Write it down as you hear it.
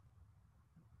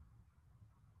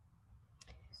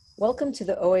Welcome to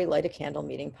the OA Light a Candle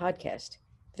Meeting podcast.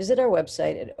 Visit our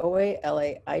website at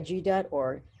oalaig.org,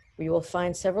 where you will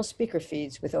find several speaker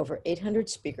feeds with over 800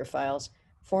 speaker files,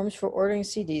 forms for ordering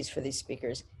CDs for these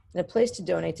speakers, and a place to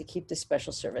donate to keep this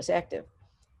special service active.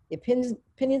 The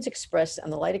opinions expressed on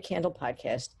the Light a Candle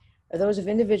podcast are those of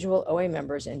individual OA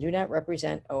members and do not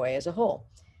represent OA as a whole.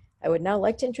 I would now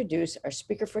like to introduce our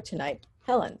speaker for tonight,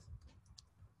 Helen.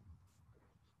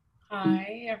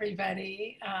 Hi,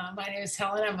 everybody. My name is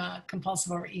Helen. I'm a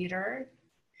compulsive overeater.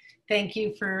 Thank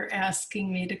you for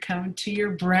asking me to come to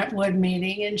your Brentwood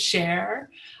meeting and share.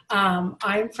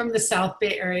 I'm from the South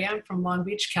Bay area. I'm from Long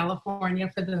Beach, California,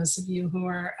 for those of you who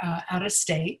are out of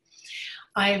state.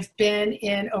 I've been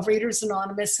in Overeaters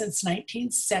Anonymous since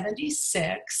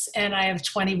 1976, and I have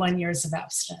 21 years of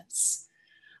abstinence.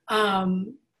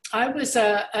 I was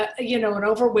an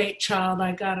overweight child.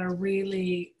 I got a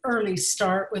really early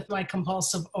start with my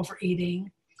compulsive overeating.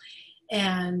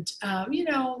 And,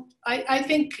 I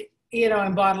think,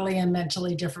 I'm bodily and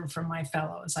mentally different from my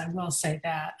fellows. I will say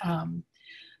that.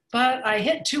 But I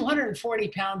hit 240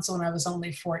 pounds when I was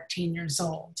only 14 years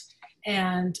old.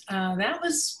 And that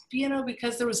was,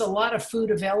 because there was a lot of food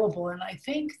available. And I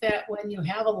think that when you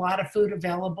have a lot of food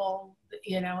available,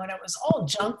 and it was all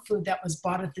junk food that was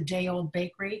bought at the day-old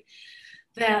bakery,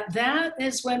 that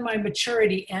is when my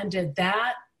maturity ended.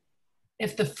 That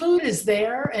if the food is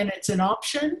there and it's an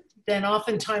option, then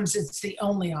oftentimes it's the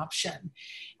only option.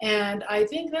 And I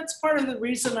think that's part of the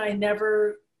reason I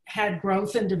never had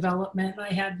growth and development.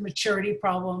 I had maturity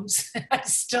problems. I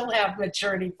still have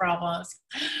maturity problems.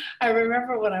 I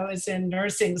remember when I was in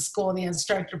nursing school, the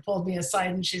instructor pulled me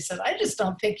aside and she said, "I just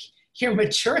don't think you're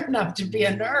mature enough to be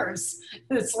a nurse."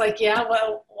 It's like, yeah,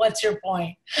 well, what's your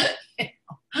point?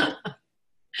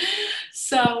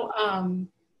 So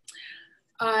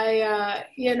I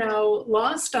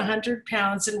lost 100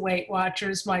 pounds in Weight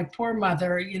Watchers. My poor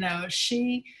mother,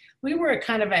 we were a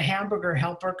kind of a hamburger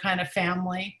helper kind of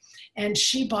family. And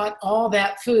she bought all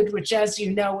that food, which, as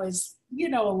you know, is, a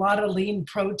lot of lean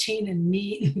protein and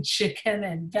meat and chicken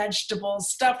and vegetables,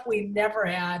 stuff we never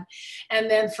had. And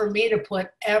then for me to put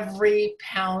every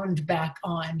pound back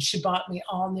on, she bought me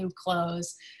all new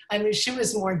clothes. I mean, she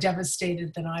was more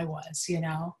devastated than I was,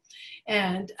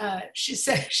 And she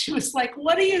said, she was like,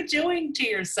 "What are you doing to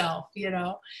yourself?"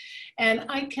 And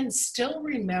I can still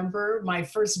remember my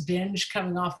first binge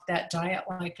coming off that diet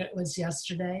like it was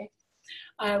yesterday.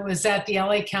 I was at the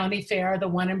LA County Fair, the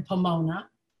one in Pomona.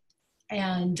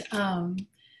 And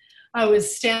I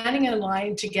was standing in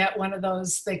line to get one of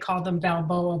those, they call them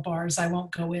Balboa bars. I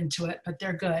won't go into it, but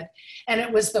they're good. And it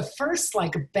was the first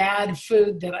bad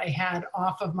food that I had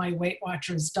off of my Weight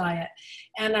Watchers diet.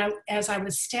 And as I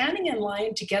was standing in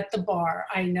line to get the bar,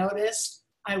 I noticed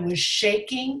I was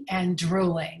shaking and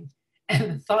drooling.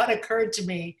 And the thought occurred to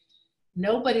me,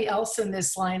 nobody else in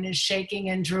this line is shaking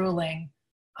and drooling.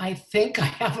 I think I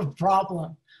have a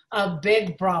problem, a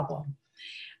big problem.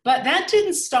 But that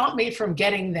didn't stop me from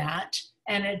getting that.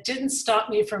 And it didn't stop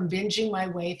me from binging my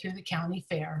way through the county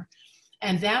fair.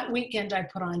 And that weekend I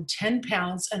put on 10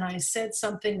 pounds and I said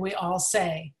something we all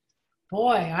say,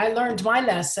 "Boy, I learned my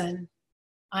lesson.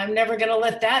 I'm never going to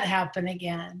let that happen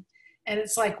again." And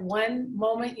it's like one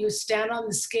moment you stand on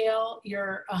the scale,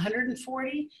 you're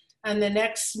 140, and the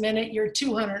next minute you're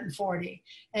 240.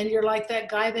 And you're like that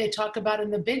guy they talk about in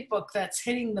the big book that's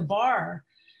hitting the bar,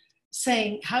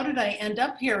 saying, "How did I end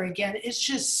up here again?" It's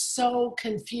just so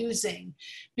confusing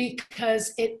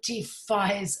because it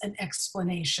defies an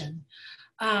explanation.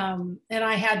 And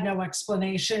I had no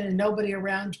explanation, and nobody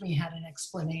around me had an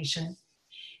explanation.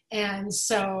 And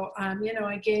so,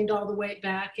 I gained all the weight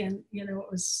back, and, it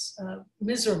was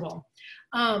miserable.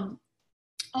 My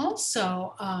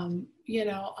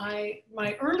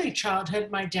early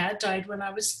childhood, my dad died when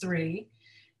I was 3.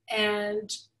 And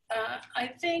I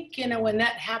think, when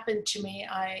that happened to me,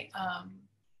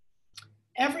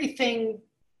 everything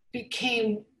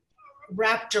became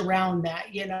wrapped around that.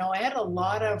 I had a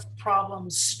lot of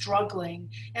problems struggling.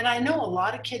 And I know a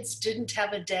lot of kids didn't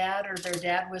have a dad, or their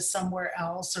dad was somewhere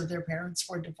else, or their parents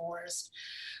were divorced.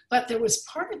 But there was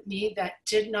part of me that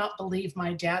did not believe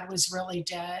my dad was really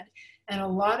dead. And a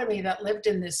lot of me that lived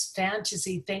in this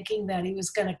fantasy thinking that he was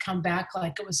going to come back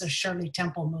like it was a Shirley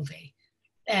Temple movie.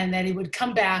 And that he would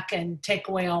come back and take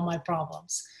away all my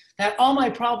problems. That all my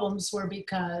problems were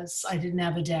because I didn't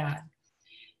have a dad.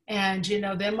 And,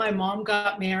 then my mom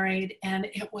got married, and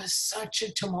it was such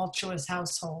a tumultuous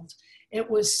household. It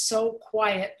was so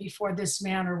quiet before this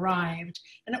man arrived.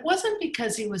 And it wasn't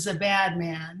because he was a bad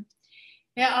man.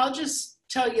 Yeah, I'll just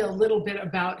tell you a little bit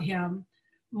about him.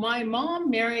 My mom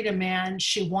married a man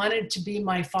she wanted to be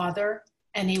my father,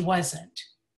 and he wasn't.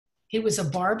 He was a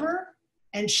barber,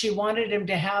 and she wanted him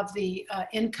to have the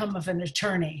income of an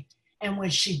attorney. And when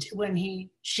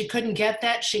she couldn't get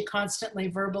that, she constantly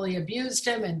verbally abused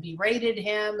him and berated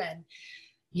him and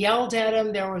yelled at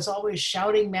him. There was always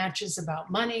shouting matches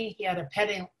about money. He had a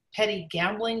petty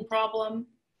gambling problem.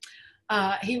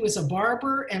 He was a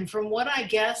barber, and from what I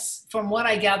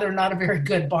gather, not a very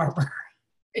good barber,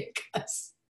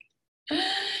 because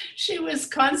she was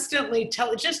constantly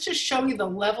just to show you the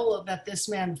level that this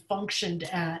man functioned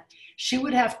at. She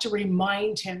would have to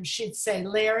remind him. She'd say,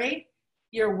 Larry,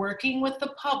 you're working with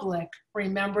the public.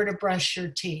 Remember to brush your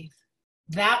teeth.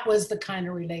 That was the kind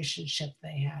of relationship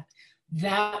they had.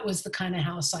 That was the kind of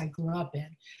house I grew up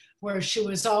in, where she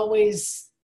was always,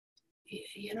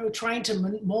 trying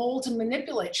to mold and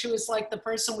manipulate. She was like the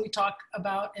person we talk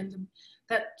about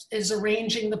that is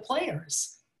arranging the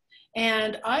players.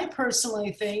 And I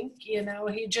personally think,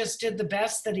 he just did the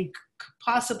best that he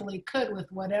possibly could with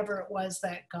whatever it was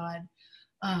that God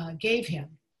gave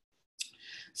him.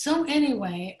 So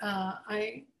anyway,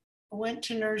 I went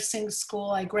to nursing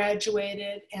school, I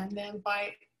graduated, and then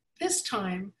by this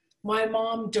time, my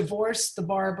mom divorced the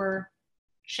barber.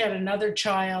 She had another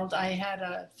child. I had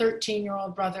a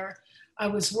 13-year-old brother. I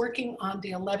was working on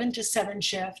the 11 to 7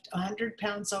 shift, 100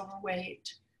 pounds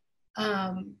overweight.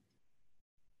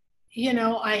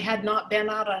 I had not been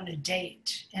out on a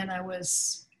date, and I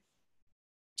was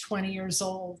 20 years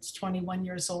old, 21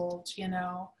 years old,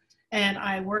 and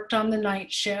I worked on the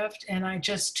night shift, and I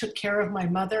just took care of my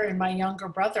mother and my younger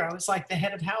brother. I was like the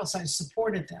head of house. I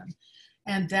supported them,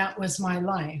 and that was my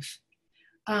life.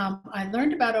 I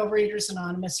learned about Overeaters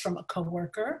Anonymous from a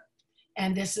coworker,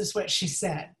 and this is what she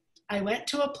said. I went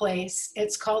to a place,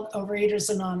 it's called Overeaters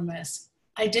Anonymous.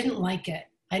 I didn't like it.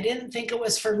 I didn't think it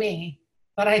was for me,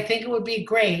 but I think it would be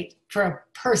great for a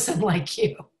person like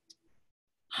you.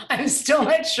 I'm still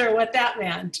not sure what that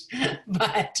meant,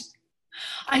 but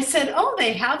I said, oh,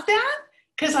 they have that?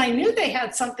 Because I knew they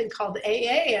had something called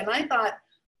AA, and I thought,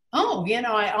 oh,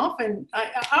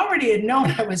 I already had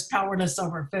known I was powerless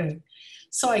over food.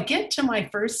 So I get to my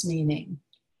first meeting,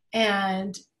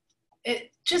 and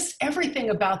everything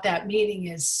about that meeting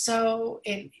is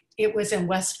it was in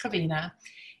West Covina,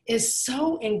 is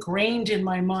so ingrained in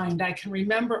my mind. I can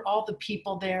remember all the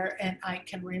people there, and I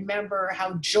can remember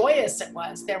how joyous it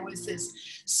was. There was this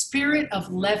spirit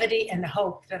of levity and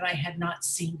hope that I had not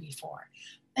seen before.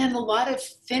 And a lot of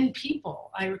thin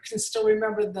people. I can still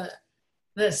remember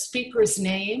the speaker's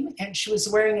name, and she was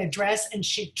wearing a dress, and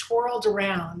she twirled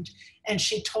around, and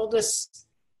she told us,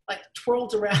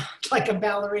 twirled around like a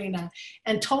ballerina,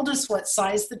 and told us what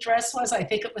size the dress was. I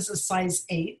think it was a size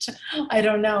 8. I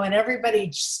don't know. And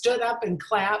everybody stood up and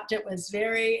clapped. It was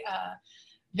very,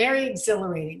 very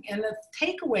exhilarating. And the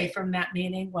takeaway from that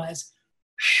meeting was,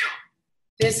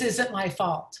 this isn't my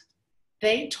fault.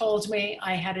 They told me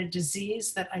I had a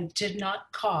disease that I did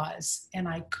not cause and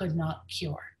I could not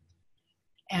cure,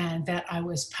 and that I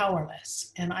was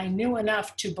powerless. And I knew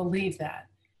enough to believe that.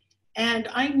 And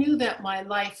I knew that my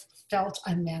life felt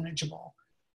unmanageable,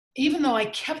 even though I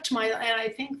kept and I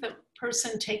think the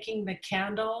person taking the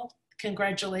candle,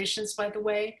 congratulations, by the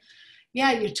way.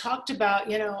 Yeah, you talked about,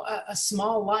 a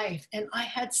small life. And I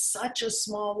had such a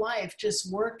small life, just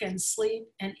work and sleep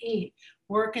and eat,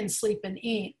 work and sleep and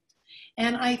eat.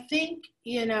 And I think,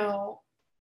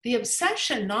 the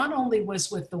obsession not only was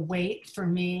with the weight for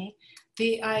me,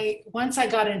 once I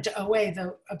got into OA,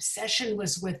 the obsession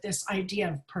was with this idea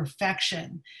of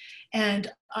perfection.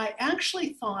 And I actually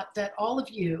thought that all of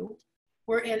you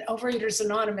were in Overeaters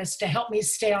Anonymous to help me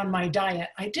stay on my diet.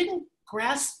 I didn't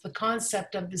grasp the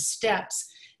concept of the steps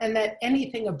and that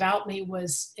anything about me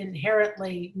was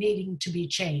inherently needing to be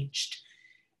changed.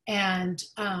 And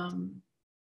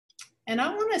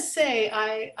I want to say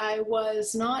I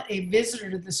was not a visitor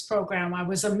to this program. I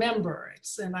was a member,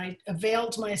 and I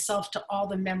availed myself to all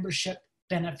the membership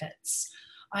benefits.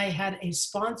 I had a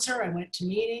sponsor. I went to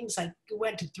meetings. I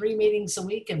went to 3 meetings a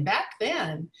week. And back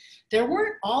then, there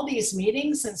weren't all these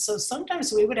meetings. And so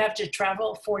sometimes we would have to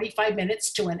travel 45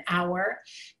 minutes to an hour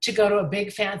to go to a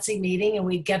big fancy meeting. And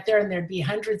we'd get there and there'd be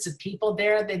hundreds of people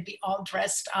there. They'd be all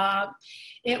dressed up.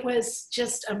 It was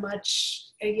just a much,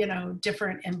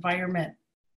 different environment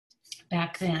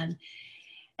back then.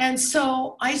 And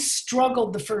so I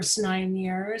struggled the first 9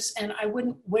 years, and I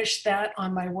wouldn't wish that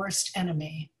on my worst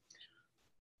enemy.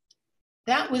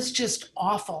 That was just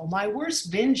awful. My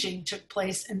worst binging took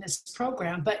place in this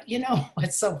program. But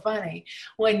what's so funny?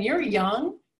 When you're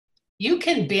young, you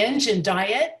can binge and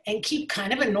diet and keep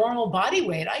kind of a normal body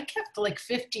weight. I kept like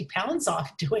 50 pounds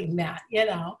off doing that,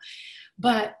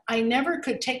 But I never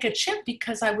could take a chip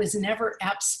because I was never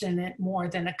abstinent more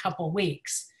than a couple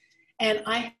weeks. And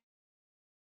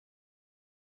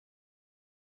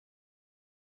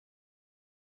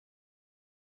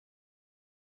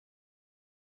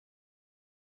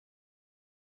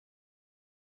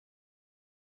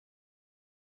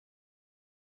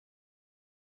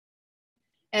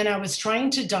I was trying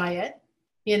to diet,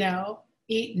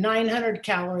 eat 900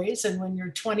 calories. And when you're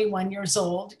 21 years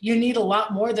old, you need a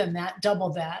lot more than that,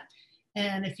 double that.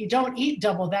 And if you don't eat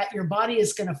double that, your body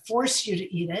is going to force you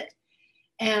to eat it.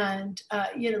 And,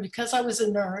 because I was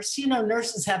a nurse,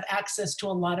 nurses have access to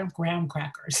a lot of graham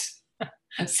crackers.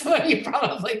 So you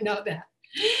probably know that.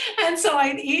 And so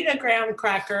I'd eat a graham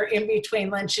cracker in between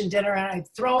lunch and dinner, and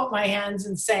I'd throw up my hands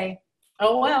and say,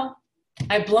 oh, well,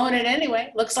 I've blown it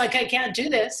anyway. Looks like I can't do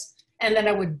this. And then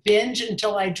I would binge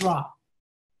until I drop.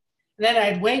 Then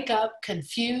I'd wake up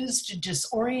confused,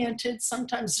 disoriented.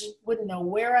 Sometimes wouldn't know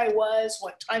where I was,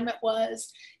 what time it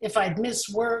was, if I'd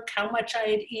missed work, how much I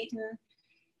had eaten.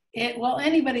 Well,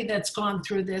 anybody that's gone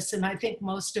through this, and I think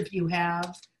most of you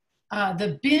have,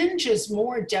 the binge is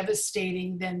more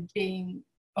devastating than being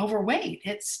overweight.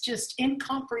 It's just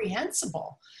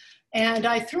incomprehensible. And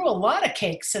I threw a lot of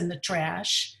cakes in the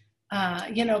trash,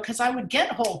 because I would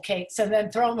get whole cakes and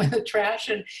then throw them in the trash.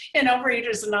 And in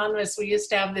Overeaters Anonymous, we used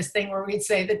to have this thing where we'd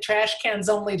say the trash can's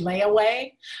only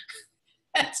layaway.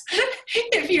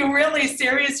 If you're really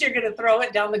serious, you're going to throw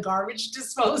it down the garbage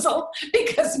disposal,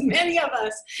 because many of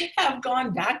us have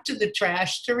gone back to the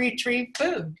trash to retrieve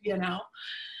food,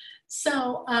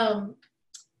 So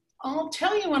I'll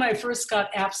tell you, when I first got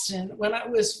abstinent, when I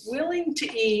was willing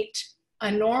to eat a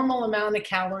normal amount of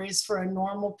calories for a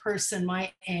normal person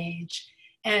my age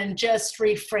and just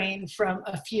refrain from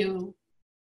a few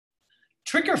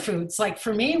trigger foods, like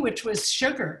for me, which was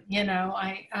sugar,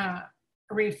 I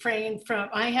refrained from,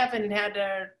 I haven't had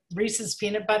a Reese's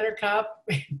peanut butter cup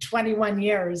in 21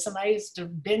 years, and I used to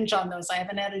binge on those. I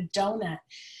haven't had a donut.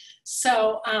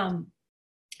 So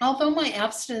although my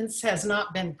abstinence has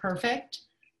not been perfect,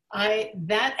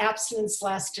 that abstinence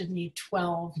lasted me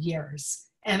 12 years.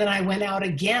 And then I went out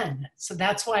again. So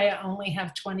that's why I only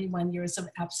have 21 years of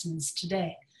abstinence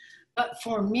today. But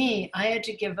for me, I had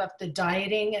to give up the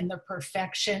dieting and the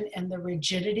perfection and the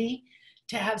rigidity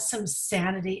to have some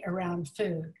sanity around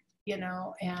food,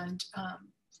 and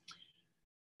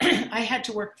I had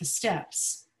to work the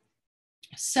steps.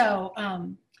 So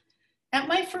at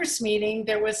my first meeting,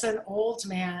 there was an old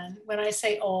man. When I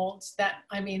say old,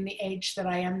 I mean the age that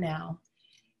I am now.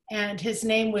 And his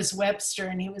name was Webster,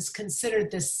 and he was considered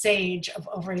the sage of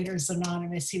Overeaters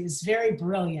Anonymous. He was very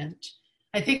brilliant.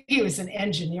 I think he was an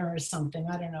engineer or something,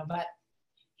 I don't know, but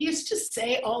he used to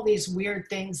say all these weird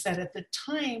things that at the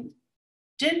time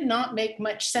did not make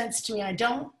much sense to me. I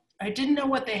didn't know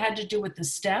what they had to do with the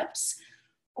steps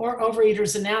or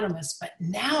Overeaters Anonymous, but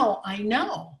now I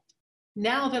know.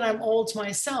 Now that I'm old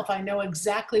myself, I know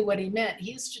exactly what he meant.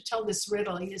 He used to tell this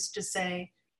riddle. He used to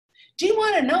say, do you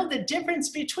want to know the difference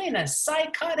between a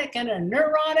psychotic and a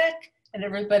neurotic? And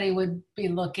everybody would be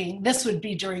looking. This would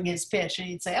be during his pitch. And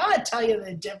he'd say, I'll tell you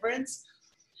the difference.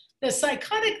 The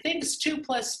psychotic thinks 2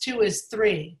 + 2 is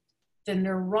 3. The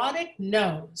neurotic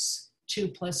knows 2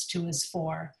 + 2 is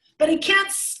 4. But he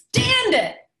can't stand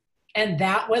it. And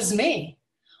that was me.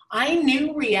 I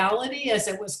knew reality as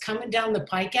it was coming down the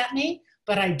pike at me,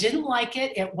 but I didn't like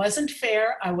it. It wasn't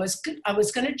fair. I was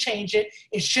going to change it.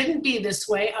 It shouldn't be this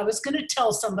way. I was going to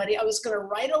tell somebody. I was going to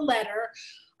write a letter.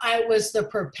 I was the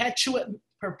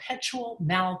perpetual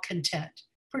malcontent,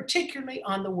 particularly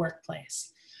on the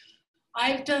workplace.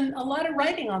 I've done a lot of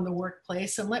writing on the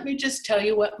workplace, and let me just tell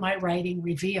you what my writing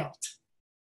revealed.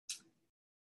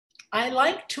 I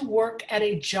like to work at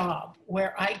a job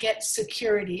where I get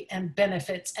security and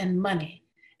benefits and money,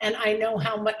 and I know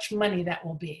how much money that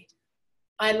will be.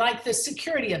 I like the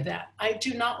security of that. I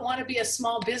do not want to be a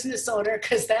small business owner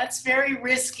because that's very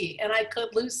risky and I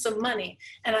could lose some money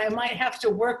and I might have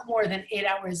to work more than 8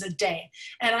 hours a day.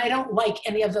 And I don't like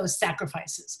any of those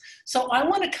sacrifices. So I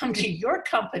want to come to your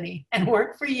company and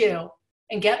work for you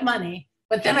and get money,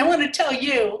 but then I want to tell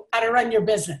you how to run your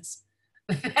business.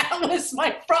 That was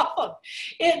my problem.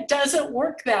 It doesn't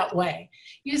work that way.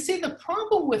 You see, the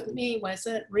problem with me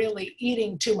wasn't really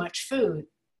eating too much food.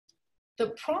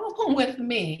 The problem with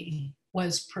me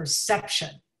was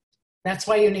perception. That's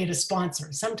why you need a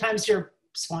sponsor. Sometimes your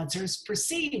sponsors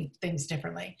perceive things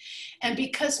differently. And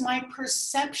because my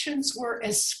perceptions were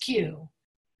askew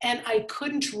and I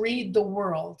couldn't read the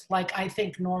world like I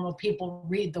think normal people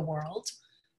read the world,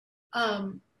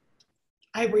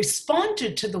 I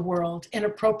responded to the world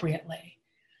inappropriately.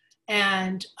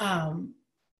 And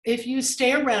if you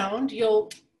stay around,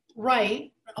 you'll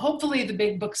write, hopefully the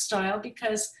big book style,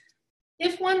 because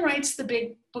If one writes the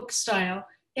big book style,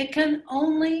 it can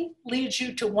only lead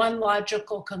you to one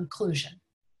logical conclusion.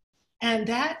 And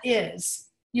that is,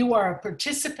 you are a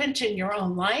participant in your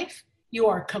own life. You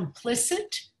are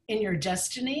complicit in your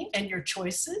destiny and your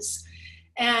choices.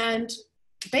 And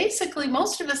basically,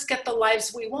 most of us get the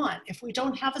lives we want. If we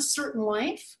don't have a certain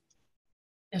life,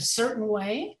 a certain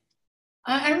way.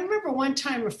 I remember one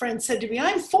time a friend said to me,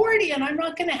 I'm 40 and I'm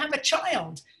not going to have a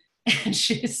child. And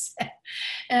she said,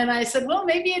 and I said, well,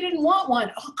 maybe you didn't want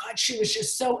one. Oh God, she was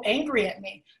just so angry at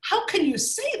me. How can you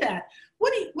say that?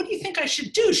 What do you think I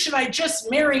should do? Should I just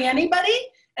marry anybody?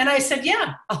 And I said,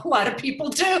 yeah, a lot of people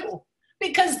do,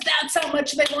 because that's how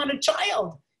much they want a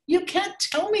child. You can't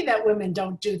tell me that women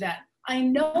don't do that. I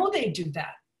know they do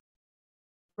that,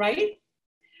 right?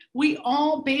 We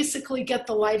all basically get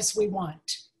the lives we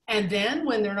want. And then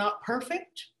when they're not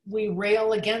perfect, we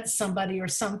rail against somebody or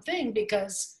something,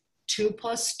 because 2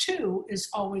 + 2 is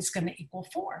always going to equal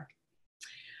 4.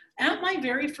 At my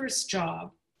very first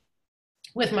job,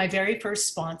 with my very first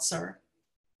sponsor,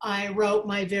 I wrote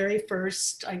my very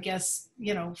first, I guess,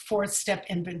 4th-step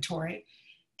inventory.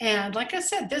 And like I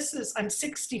said, I'm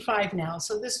 65 now,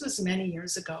 so this was many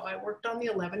years ago. I worked on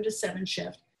the 11 to 7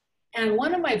 shift. And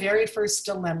one of my very first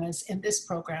dilemmas in this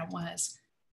program was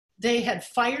they had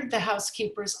fired the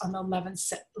housekeepers on the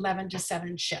 11 to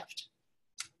 7 shift.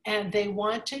 And they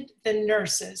wanted the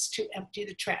nurses to empty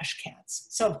the trash cans.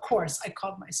 So of course I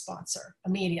called my sponsor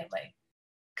immediately,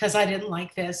 because I didn't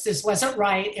like this. This wasn't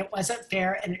right, it wasn't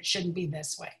fair, and it shouldn't be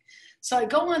this way. So I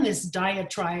go on this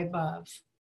diatribe of,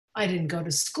 I didn't go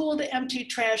to school to empty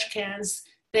trash cans.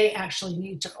 They actually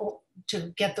need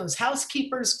to get those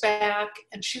housekeepers back.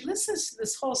 And she listens to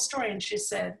this whole story and she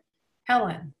said,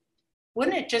 Helen,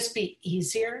 wouldn't it just be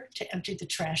easier to empty the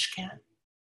trash can?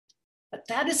 But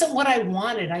that isn't what I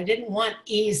wanted. I didn't want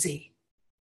easy.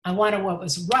 I wanted what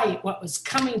was right, what was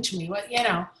coming to me,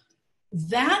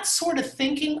 that sort of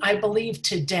thinking, I believe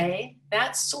today,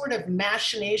 that sort of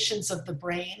machinations of the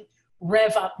brain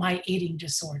rev up my eating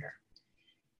disorder.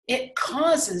 It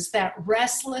causes that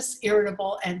restless,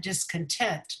 irritable, and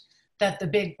discontent that the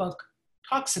big book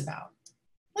talks about.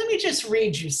 Let me just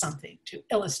read you something to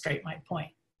illustrate my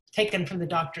point, taken from the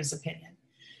doctor's opinion.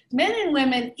 Men and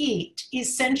women eat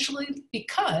essentially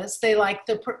because they like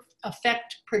the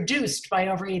effect produced by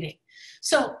overeating.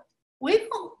 So we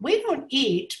don't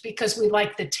eat because we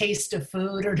like the taste of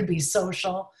food or to be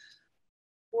social.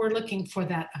 We're looking for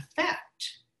that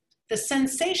effect. The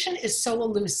sensation is so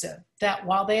elusive that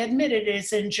while they admit it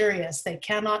is injurious, they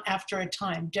cannot, after a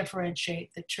time,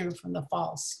 differentiate the true from the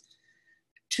false.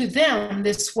 To them,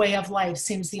 this way of life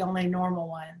seems the only normal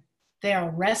one. They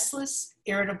are restless,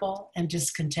 irritable, and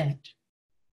discontent.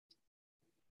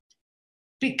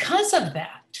 Because of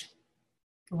that,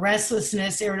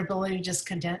 restlessness, irritability,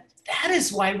 discontent, that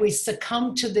is why we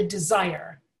succumb to the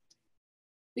desire.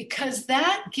 Because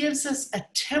that gives us a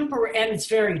temporary, and it's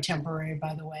very temporary,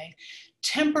 by the way,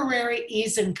 temporary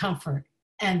ease and comfort.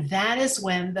 And that is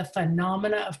when the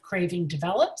phenomena of craving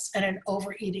develops and an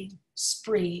overeating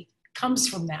spree comes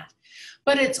from that.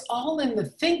 But it's all in the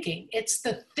thinking. It's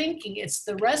the thinking, it's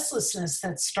the restlessness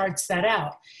that starts that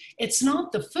out. It's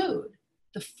not the food.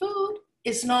 The food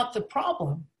is not the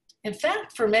problem. In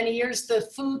fact, for many years, the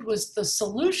food was the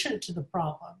solution to the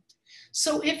problem.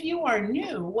 So if you are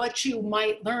new, what you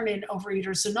might learn in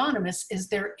Overeaters Anonymous is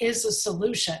there is a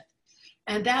solution.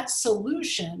 And that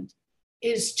solution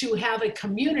is to have a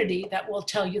community that will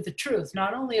tell you the truth,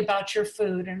 not only about your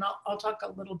food, and I'll talk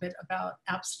a little bit about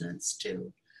abstinence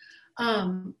too.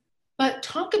 But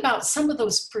talk about some of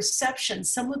those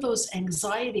perceptions, some of those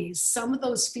anxieties, some of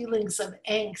those feelings of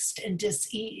angst and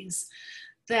dis-ease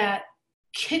that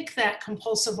kick that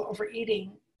compulsive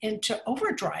overeating into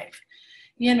overdrive,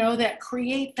 that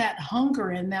create that hunger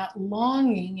and that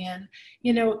longing. And,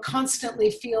 it constantly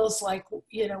feels like,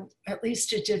 at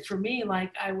least it did for me,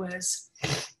 like I was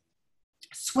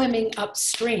swimming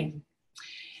upstream.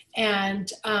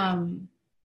 And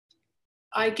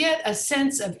I get a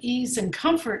sense of ease and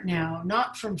comfort now,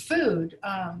 not from food,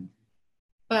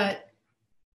 but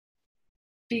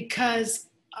because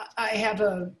I have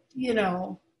a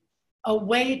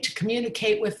way to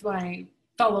communicate with my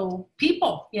fellow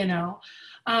people,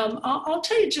 I'll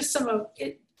tell you just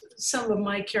some of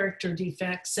my character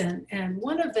defects, and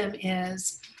one of them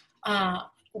is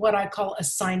what I call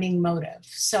assigning motive.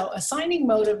 So assigning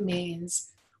motive means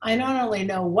I not only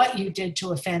know what you did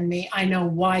to offend me, I know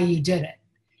why you did it.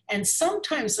 And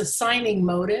sometimes assigning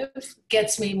motive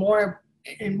gets me more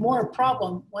and more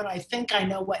problem when I think I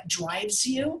know what drives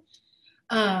you.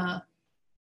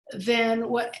 than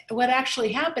what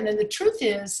actually happened. And the truth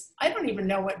is, I don't even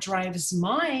know what drives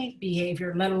my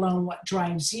behavior, let alone what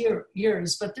drives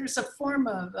yours. But there's a form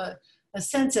of a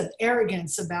sense of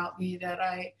arrogance about me that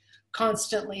I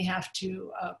constantly have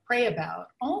to pray about.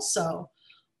 Also,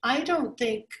 I don't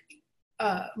think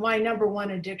my number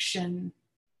one addiction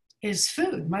is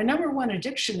food. My number one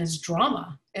addiction is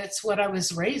drama. It's what I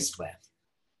was raised with.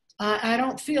 I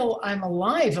don't feel I'm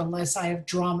alive unless I have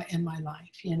drama in my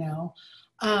life, you know.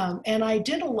 And I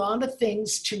did a lot of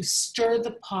things to stir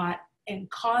the pot and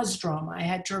cause drama. I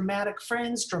had dramatic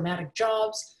friends, dramatic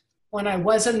jobs. When I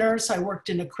was a nurse, I worked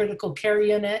in a critical care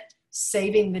unit,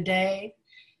 saving the day.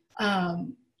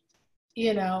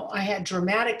 You know, I had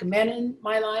dramatic men in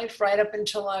my life right up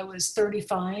until I was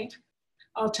 35.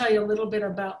 I'll tell you a little bit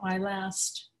about my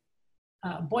last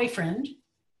boyfriend.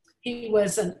 He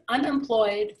was an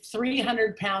unemployed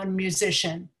 300-pound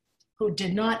musician who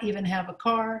did not even have a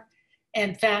car.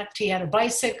 In fact, he had a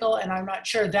bicycle, and I'm not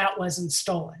sure that wasn't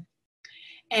stolen.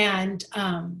 And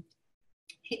I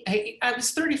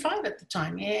was 35 at the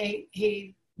time.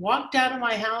 He walked out of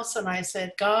my house, and I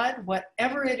said, God,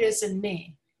 whatever it is in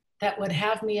me that would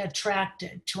have me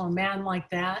attracted to a man like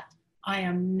that, I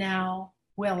am now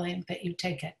willing that you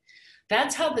take it.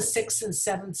 That's how the 6th and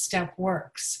 7th step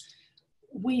works.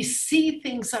 We see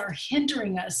things that are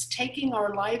hindering us, taking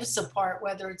our lives apart,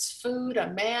 whether it's food, a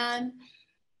man,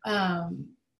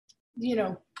 you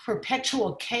know,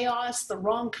 perpetual chaos, the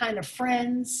wrong kind of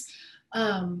friends.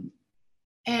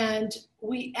 And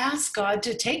we ask God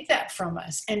to take that from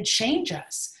us and change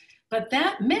us. But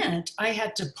that meant I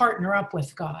had to partner up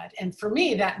with God. And for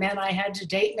me, that meant I had to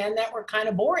date men that were kind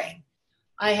of boring.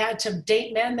 I had to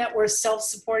date men that were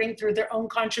self-supporting through their own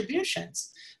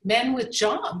contributions, men with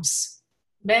jobs,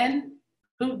 men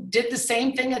who did the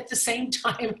same thing at the same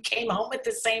time, came home at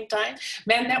the same time,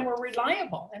 men that were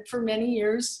reliable. And for many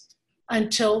years,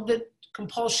 until the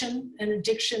compulsion and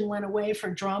addiction went away for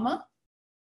drama,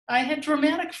 I had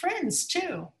dramatic friends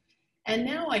too. And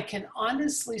now I can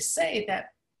honestly say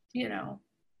that, you know,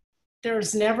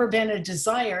 there's never been a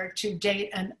desire to date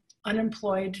an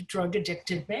unemployed,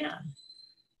 drug-addicted man.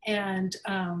 And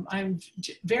I'm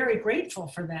very grateful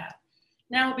for that.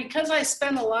 Now, because I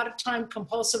spend a lot of time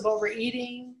compulsive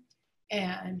overeating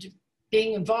and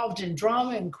being involved in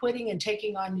drama and quitting and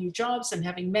taking on new jobs and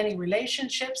having many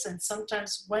relationships, and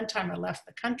sometimes one time I left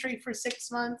the country for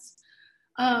 6 months,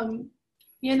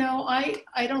 you know,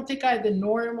 I don't think I had the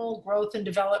normal growth and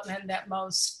development that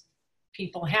most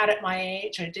people had at my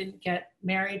age. I didn't get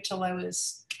married till I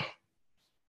was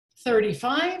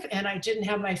 35, and I didn't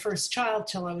have my first child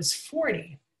till I was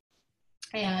 40.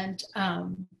 And,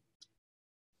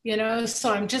 you know,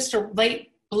 so I'm just a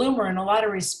late bloomer in a lot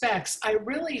of respects. I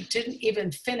really didn't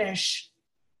even finish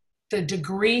the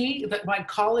degree, my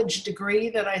college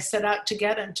degree that I set out to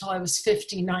get until I was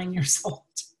 59 years old.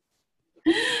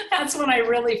 That's when I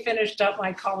really finished up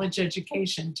my college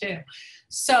education too.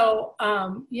 So,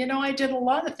 you know, I did a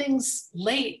lot of things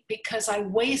late because I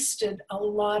wasted a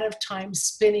lot of time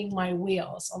spinning my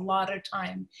wheels, a lot of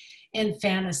time in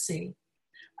fantasy.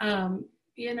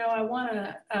 You know, I want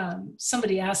to,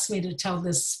 somebody asked me to tell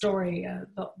this story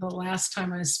the last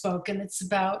time I spoke, and it's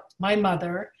about my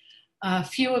mother. A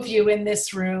few of you in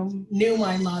this room knew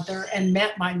my mother and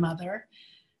met my mother.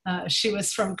 She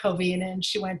was from Covina, and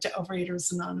she went to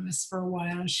Overeaters Anonymous for a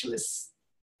while. She was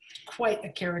quite a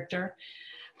character.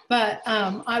 But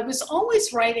I was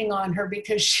always writing on her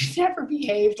because she never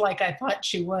behaved like I thought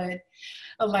she would,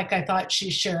 like I thought she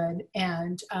should.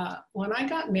 And when I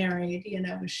got married, you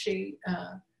know,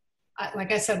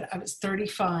 like I said, I was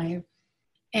 35,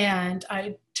 and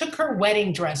I took her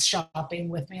wedding dress shopping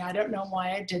with me. I don't know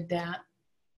why I did that.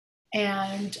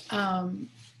 And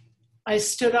I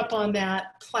stood up on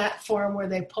that platform where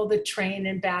they pull the train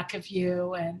in back of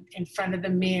you and in front of the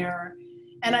mirror.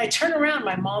 And I turn around,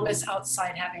 my mom is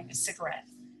outside having a cigarette.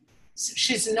 So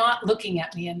she's not looking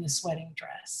at me in this wedding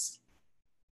dress.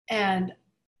 And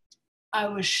I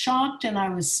was shocked and I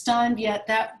was stunned, yet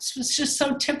that was just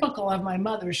so typical of my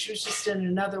mother. She was just in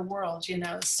another world, you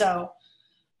know. So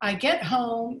I get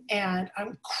home and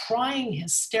I'm crying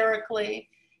hysterically.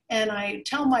 And I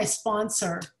tell my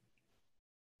sponsor,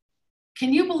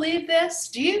 can you believe this?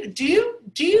 Do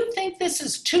you think this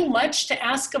is too much to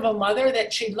ask of a mother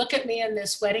that she'd look at me in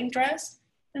this wedding dress?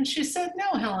 And she said,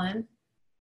 no, Helen,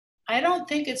 I don't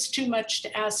think it's too much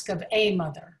to ask of a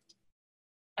mother.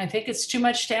 I think it's too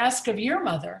much to ask of your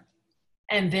mother.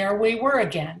 And there we were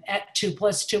again at 2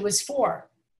 + 2 is 4.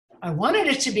 I wanted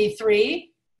it to be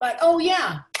 3, but oh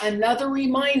yeah, another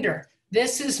reminder.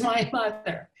 This is my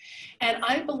mother. And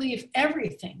I believe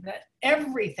everything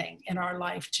in our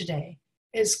life today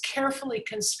is carefully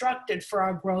constructed for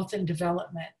our growth and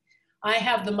development. I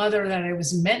have the mother that I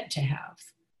was meant to have.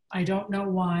 I don't know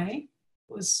why.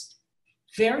 It was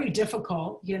very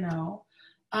difficult, you know.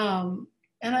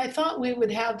 And I thought we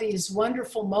would have these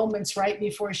wonderful moments right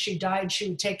before she died. She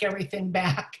would take everything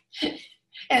back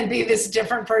and be this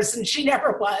different person. She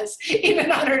never was,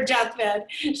 even on her deathbed.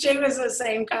 She was the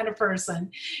same kind of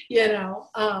person, you know.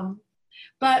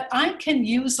 But I can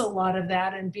use a lot of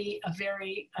that and be a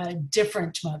very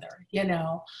different mother, you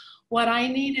know. What I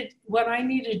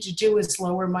needed to do is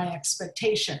lower my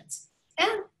expectations.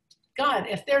 And God,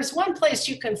 if there's one place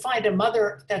you can find a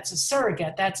mother that's a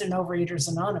surrogate, that's in Overeaters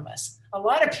Anonymous. A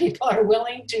lot of people are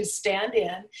willing to stand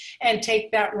in and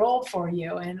take that role for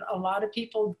you. And a lot of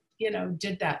people, you know,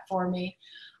 did that for me.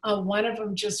 One of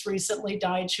them just recently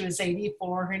died. She was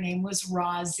 84. Her name was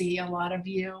Rosie. A lot of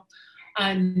you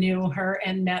knew her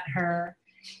and met her.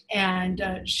 And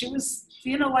she was,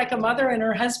 you know, like a mother, and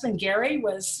her husband, Gary,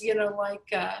 was, you know,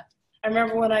 like, I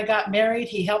remember when I got married,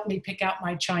 he helped me pick out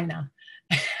my china.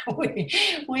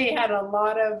 we had a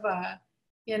lot of,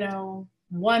 you know,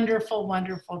 wonderful,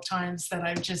 wonderful times that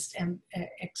I just am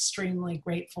extremely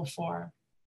grateful for.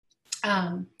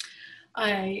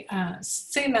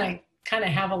 Seeing I kind of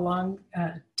have a long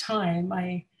time,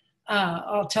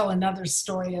 I'll tell another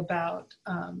story about,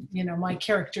 you know, my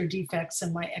character defects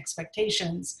and my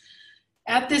expectations.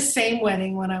 At this same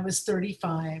wedding when I was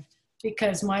 35,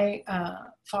 because my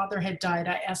father had died,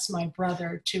 I asked my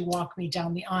brother to walk me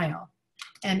down the aisle.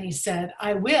 And he said,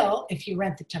 I will if you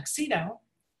rent the tuxedo.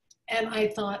 And I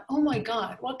thought, oh my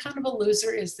God, what kind of a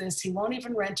loser is this? He won't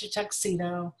even rent a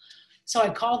tuxedo. So I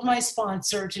called my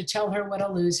sponsor to tell her what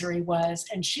a loser he was.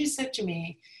 And she said to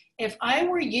me, if I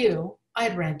were you,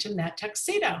 I'd rent him that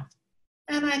tuxedo.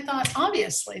 And I thought,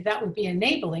 obviously, that would be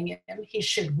enabling him. He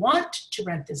should want to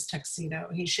rent this tuxedo.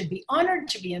 He should be honored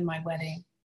to be in my wedding.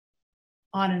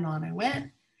 On and on I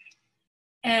went.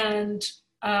 And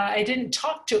I didn't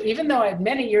talk to him, even though I had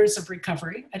many years of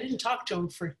recovery. I didn't talk to him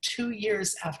for 2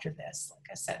 years after this. Like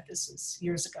I said, this was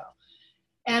years ago.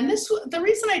 And the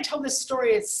reason I tell this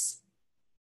story is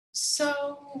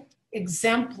so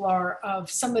exemplar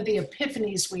of some of the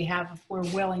epiphanies we have if we're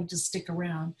willing to stick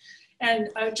around. And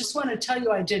I just want to tell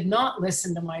you, I did not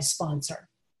listen to my sponsor.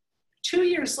 2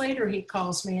 years later, he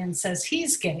calls me and says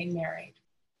he's getting married.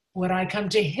 Would I come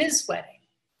to his wedding?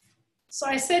 So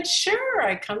I said, sure.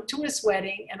 I come to his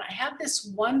wedding, and I have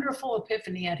this wonderful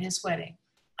epiphany at his wedding.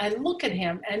 I look at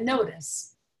him and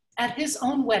notice at his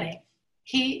own wedding,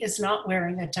 he is not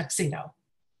wearing a tuxedo.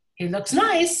 He looks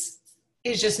nice.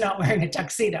 He's just not wearing a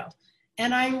tuxedo.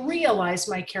 And I realize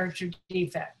my character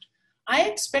defect. I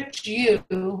expect you,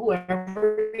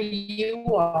 whoever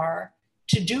you are,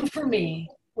 to do for me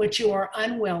what you are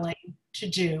unwilling to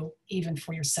do even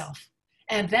for yourself.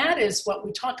 And that is what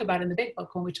we talk about in the big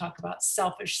book when we talk about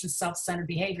selfish and self-centered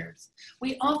behaviors.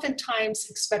 We oftentimes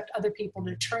expect other people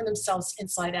to turn themselves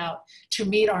inside out to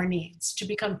meet our needs, to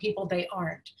become people they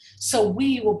aren't, so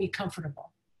we will be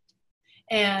comfortable.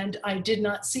 And I did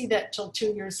not see that till 2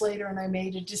 years later, and I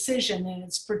made a decision, and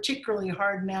it's particularly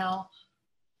hard now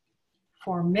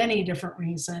for many different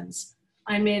reasons.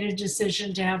 I made a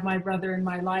decision to have my brother in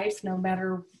my life no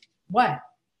matter what.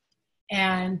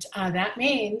 And that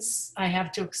means I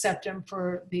have to accept him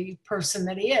for the person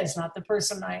that he is, not the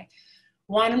person I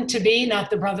want him to be, not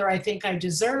the brother I think I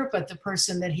deserve, but the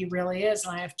person that he really is.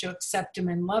 And I have to accept him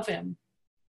and love him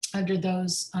under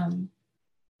those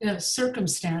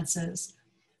circumstances.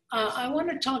 I want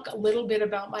to talk a little bit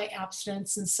about my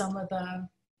abstinence and some of the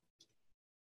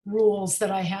rules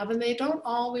that I have, and they don't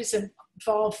always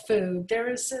involve food. There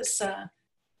is this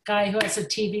guy who has a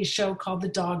TV show called The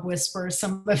Dog Whisperer.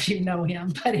 Some of you know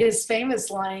him, but his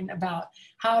famous line about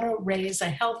how to raise a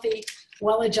healthy,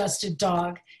 well-adjusted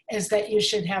dog is that you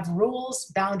should have rules,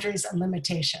 boundaries, and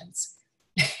limitations.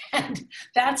 And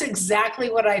that's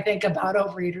exactly what I think about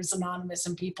Overeaters Anonymous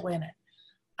and people in it.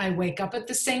 I wake up at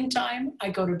the same time. I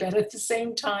go to bed at the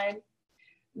same time.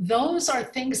 Those are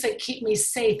things that keep me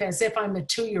safe as if I'm a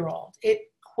 2-year-old.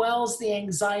 It quells the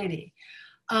anxiety.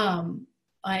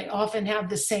 I often have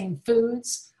the same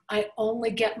foods. I only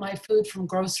get my food from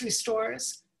grocery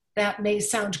stores. That may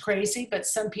sound crazy, but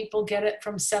some people get it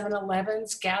from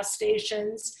 7-Elevens, gas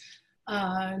stations,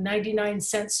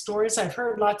 99-cent stores. I've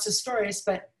heard lots of stories,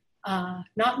 but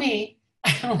not me.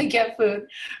 I only get food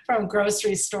from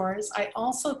grocery stores. I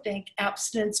also think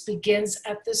abstinence begins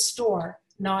at the store,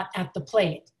 not at the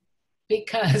plate.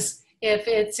 Because if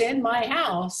it's in my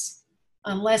house,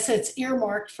 unless it's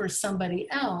earmarked for somebody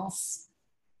else,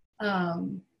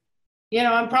 you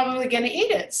know, I'm probably going to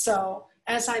eat it. So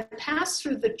as I pass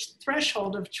through the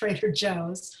threshold of Trader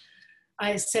Joe's,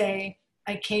 I say,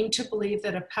 I came to believe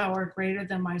that a power greater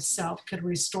than myself could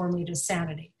restore me to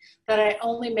sanity, that I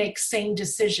only make sane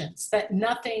decisions, that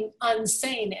nothing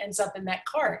unsane ends up in that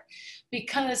cart.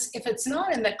 Because if it's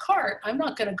not in the cart, I'm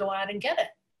not going to go out and get it.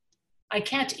 I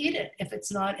can't eat it if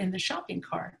it's not in the shopping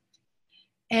cart.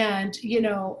 And, you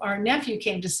know, our nephew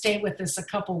came to stay with us a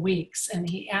couple weeks, and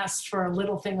he asked for a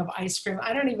little thing of ice cream.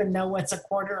 I don't even know what's a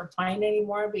quarter of a pint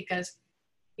anymore because,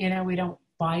 you know, we don't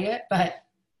buy it. But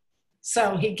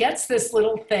so he gets this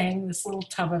little thing, this little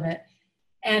tub of it,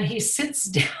 and he sits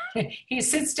down. He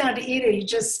sits down to eat it. He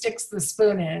just sticks the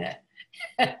spoon in it.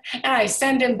 And I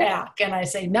send him back, and I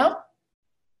say, nope.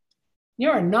 You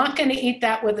are not going to eat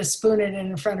that with a spoon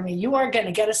in front of me. You are going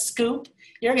to get a scoop.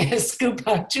 You're going to scoop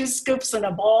out 2 scoops in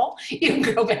a bowl. You can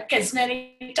go back as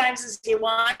many times as you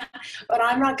want, but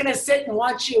I'm not going to sit and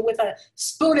watch you with a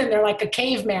spoon in there like a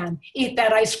caveman eat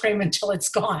that ice cream until it's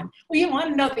gone. Well, you want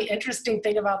to know the interesting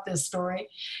thing about this story?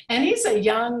 And he's a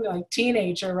young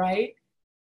teenager, right?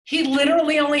 He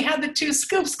literally only had the 2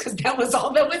 scoops because that was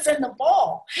all that was in the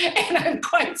bowl. And I'm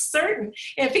quite certain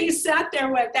if he sat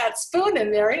there with that spoon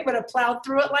in there, he would have plowed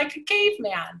through it like a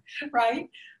caveman, right?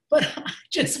 But I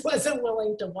just wasn't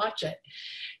willing to watch it.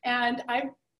 And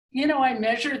I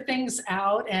measure things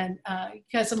out. And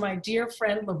because of my dear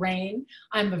friend Lorraine,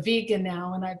 I'm a vegan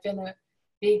now, and I've been a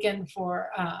vegan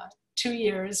for 2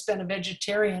 years, been a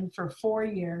vegetarian for 4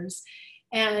 years.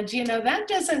 And, you know, that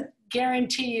doesn't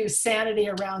guarantee you sanity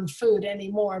around food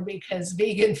anymore because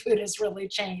vegan food has really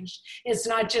changed. It's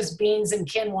not just beans and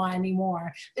quinoa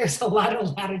anymore. There's a lot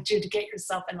of latitude to get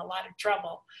yourself in a lot of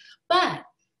trouble. But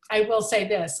I will say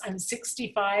this, I'm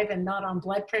 65 and not on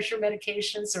blood pressure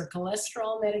medications or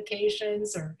cholesterol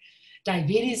medications or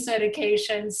diabetes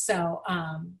medications. So,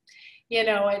 you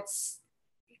know,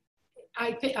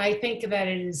 I think that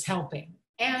it is helping.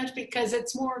 And because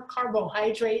it's more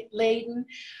carbohydrate laden,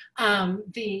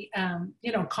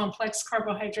 complex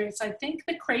carbohydrates, I think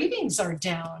the cravings are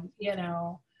down,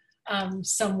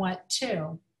 somewhat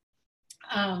too.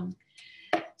 I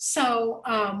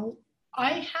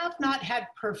have not had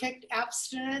perfect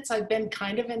abstinence. I've been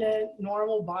kind of in a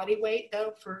normal body weight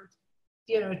though for,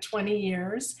 20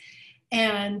 years.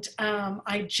 And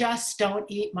I just don't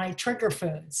eat my trigger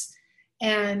foods.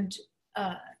 And,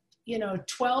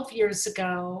 12 years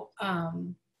ago,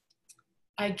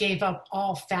 I gave up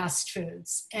all fast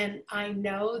foods. And I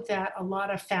know that a lot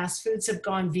of fast foods have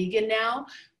gone vegan now,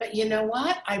 but you know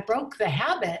what? I broke the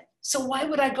habit. So why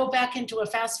would I go back into a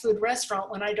fast food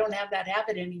restaurant when I don't have that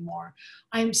habit anymore?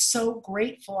 I'm so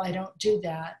grateful I don't do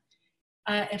that.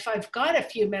 If I've got a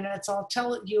few minutes, I'll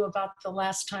tell you about the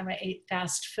last time I ate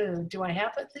fast food. Do I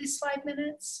have at least 5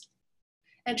 minutes?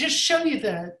 And just show you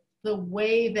the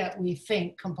way that we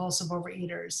think, compulsive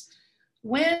overeaters.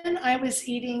 When I was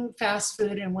eating fast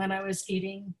food and when I was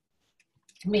eating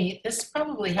meat, this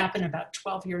probably happened about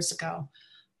 12 years ago.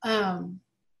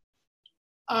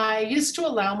 I used to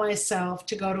allow myself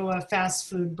to go to a fast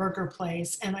food burger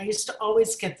place, and I used to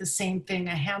always get the same thing,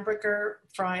 a hamburger,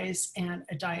 fries, and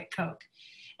a Diet Coke.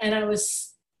 And I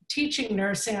was teaching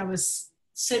nursing. I was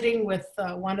sitting with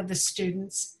one of the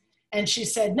students, and she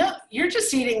said, no, you're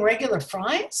just eating regular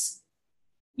fries?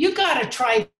 You gotta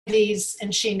try these,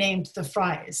 and she named the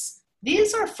fries.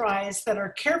 These are fries that are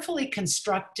carefully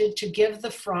constructed to give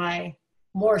the fry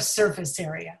more surface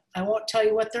area. I won't tell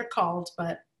you what they're called,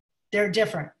 but they're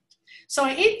different. So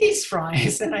I ate these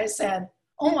fries and I said,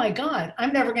 oh my God,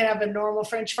 I'm never gonna have a normal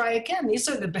French fry again. These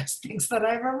are the best things that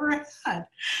I've ever had.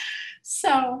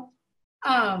 So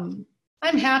I'm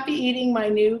happy eating my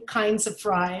new kinds of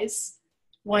fries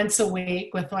once a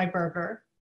week with my burger.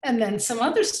 And then some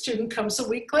other student comes a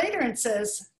week later and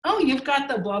says, oh, you've got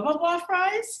the blah, blah, blah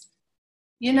fries?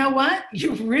 You know what?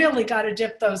 You really got to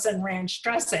dip those in ranch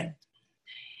dressing.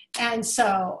 And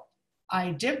so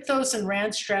I dipped those in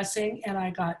ranch dressing and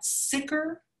I got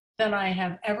sicker than I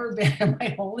have ever been in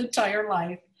my whole entire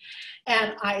life.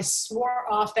 And I swore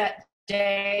off that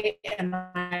day and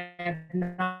I have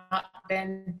not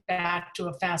been back to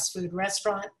a fast food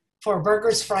restaurant for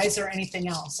burgers, fries, or anything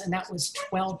else. And that was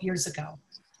 12 years ago.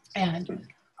 And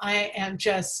I am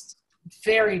just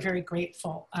very, very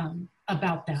grateful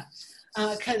about that.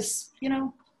 Because,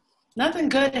 nothing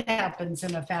good happens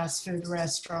in a fast food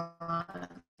restaurant.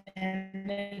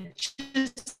 And it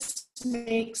just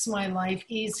makes my life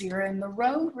easier. And the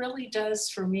road really does,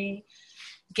 for me,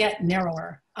 get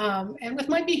narrower. And with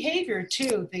my behavior,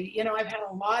 too. I've had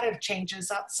a lot of changes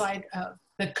outside of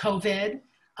the COVID.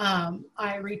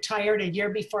 I retired a year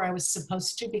before I was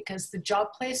supposed to because the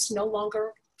job place no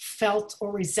longer felt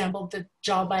or resembled the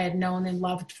job I had known and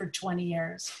loved for 20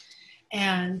 years.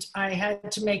 And I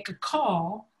had to make a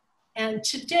call And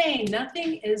today,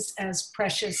 nothing is as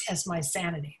precious as my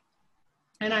sanity.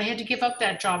 And I had to give up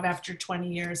that job after 20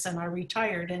 years and I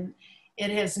retired. And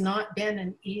it has not been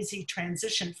an easy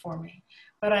transition for me.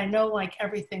 But I know, like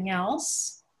everything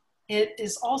else, it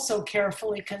is also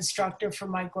carefully constructed for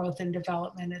my growth and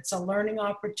development. It's a learning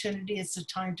opportunity. It's a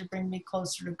time to bring me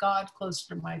closer to God,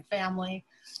 closer to my family.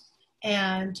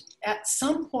 And at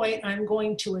some point, I'm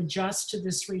going to adjust to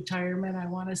this retirement. I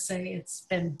want to say it's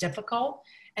been difficult,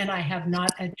 and I have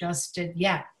not adjusted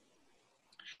yet.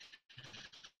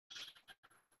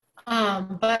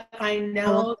 But I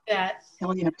know that.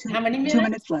 Helen, you have how many minutes? 2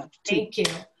 minutes left. Thank you.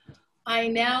 I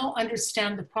now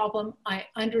understand the problem. I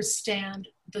understand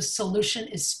the solution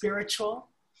is spiritual.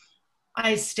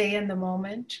 I stay in the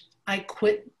moment. I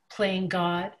quit playing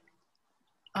God.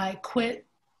 I quit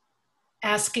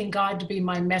asking God to be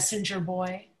my messenger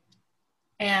boy.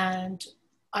 And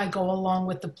I go along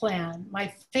with the plan.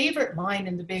 My favorite line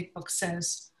in the big book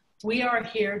says, "We are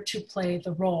here to play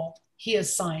the role He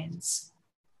assigns."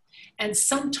 And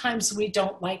sometimes we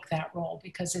don't like that role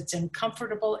because it's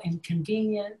uncomfortable,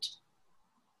 inconvenient,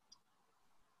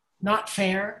 not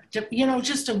fair,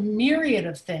 just a myriad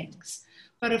of things.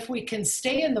 But if we can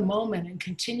stay in the moment and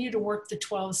continue to work the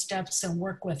 12 steps and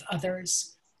work with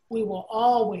others, we will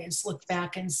always look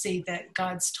back and see that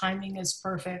God's timing is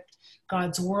perfect.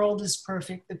 God's world is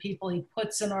perfect. The people He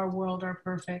puts in our world are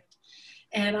perfect.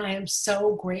 And I am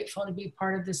so grateful to be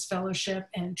part of this fellowship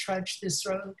and trudge this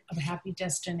road of happy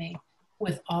destiny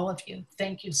with all of you.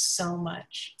 Thank you so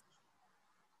much.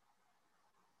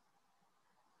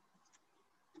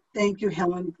 Thank you,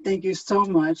 Helen. Thank you so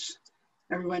much.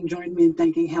 Everyone join me in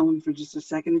thanking Helen for just a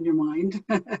second in your mind.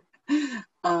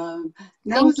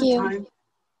 Now is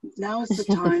the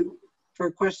time for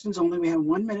questions only. We have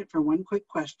 1 minute for one quick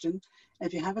question.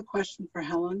 If you have a question for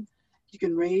Helen, you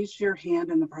can raise your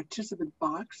hand in the participant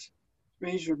box,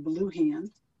 raise your blue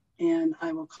hand, and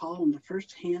I will call on the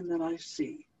first hand that I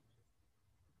see.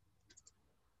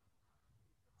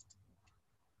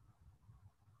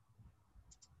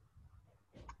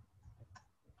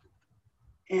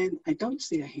 And I don't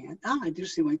see a hand. I do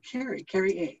see one. Carrie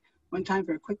A. One time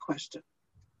for a quick question.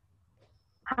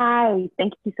 Hi,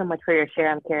 thank you so much for your share.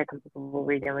 I'm Carrie, compulsive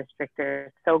reading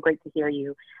restrictor. So great to hear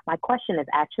you. My question is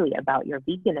actually about your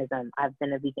veganism. I've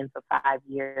been a vegan for 5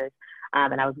 years,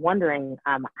 and I was wondering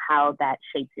how that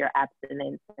shapes your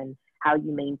abstinence and how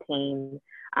you maintain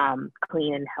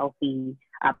clean and healthy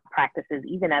practices,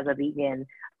 even as a vegan.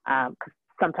 'Cause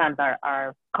sometimes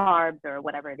our carbs or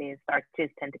whatever it is,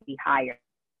 starches tend to be higher.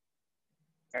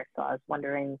 So I was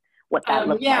wondering what that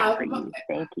looks like for you.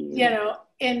 Thank you.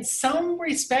 In some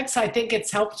respects, I think it's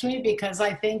helped me because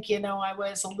I think, I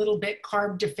was a little bit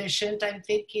carb deficient. I'm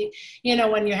thinking,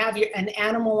 when you have an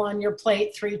animal on your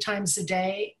plate 3 times a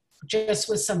day, just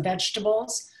with some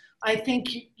vegetables, I think,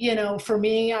 for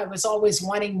me, I was always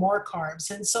wanting more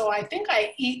carbs. And so I think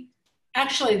I eat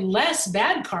actually less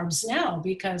bad carbs now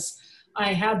because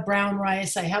I have brown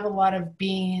rice, I have a lot of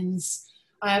beans,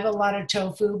 I have a lot of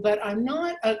tofu, but I'm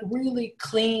not a really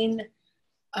clean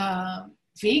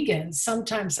vegan.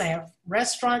 Sometimes I have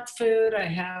restaurant food. I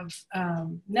have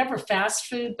never fast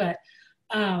food, but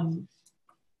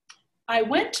I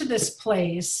went to this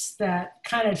place that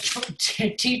kind of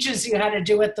teaches you how to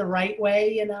do it the right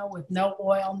way, with no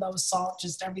oil, no salt,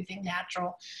 just everything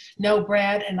natural, no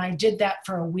bread. And I did that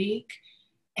for a week.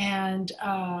 And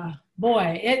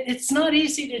boy, it's not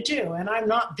easy to do. And I'm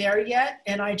not there yet.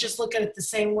 And I just look at it the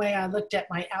same way I looked at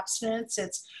my abstinence.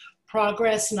 It's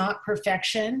progress, not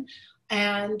perfection.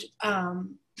 And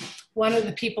one of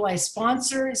the people I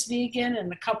sponsor is vegan,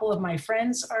 and a couple of my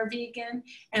friends are vegan.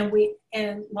 And we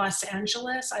in Los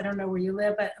Angeles, I don't know where you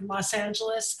live, but in Los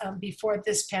Angeles, before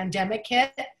this pandemic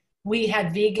hit, we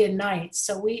had vegan nights.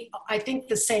 So I think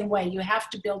the same way. You have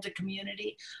to build a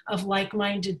community of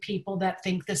like-minded people that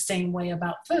think the same way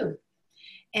about food.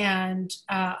 And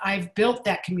I've built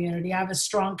that community. I have a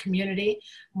strong community.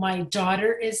 My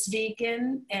daughter is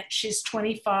vegan, and she's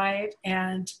 25,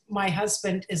 and my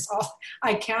husband is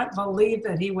I can't believe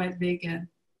that he went vegan.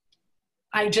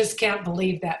 I just can't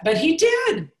believe that. But he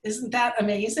did. Isn't that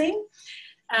amazing?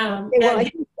 Well,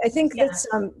 I think that's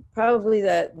probably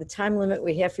the time limit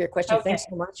we have for your question. Okay. Thanks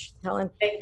so much, Helen.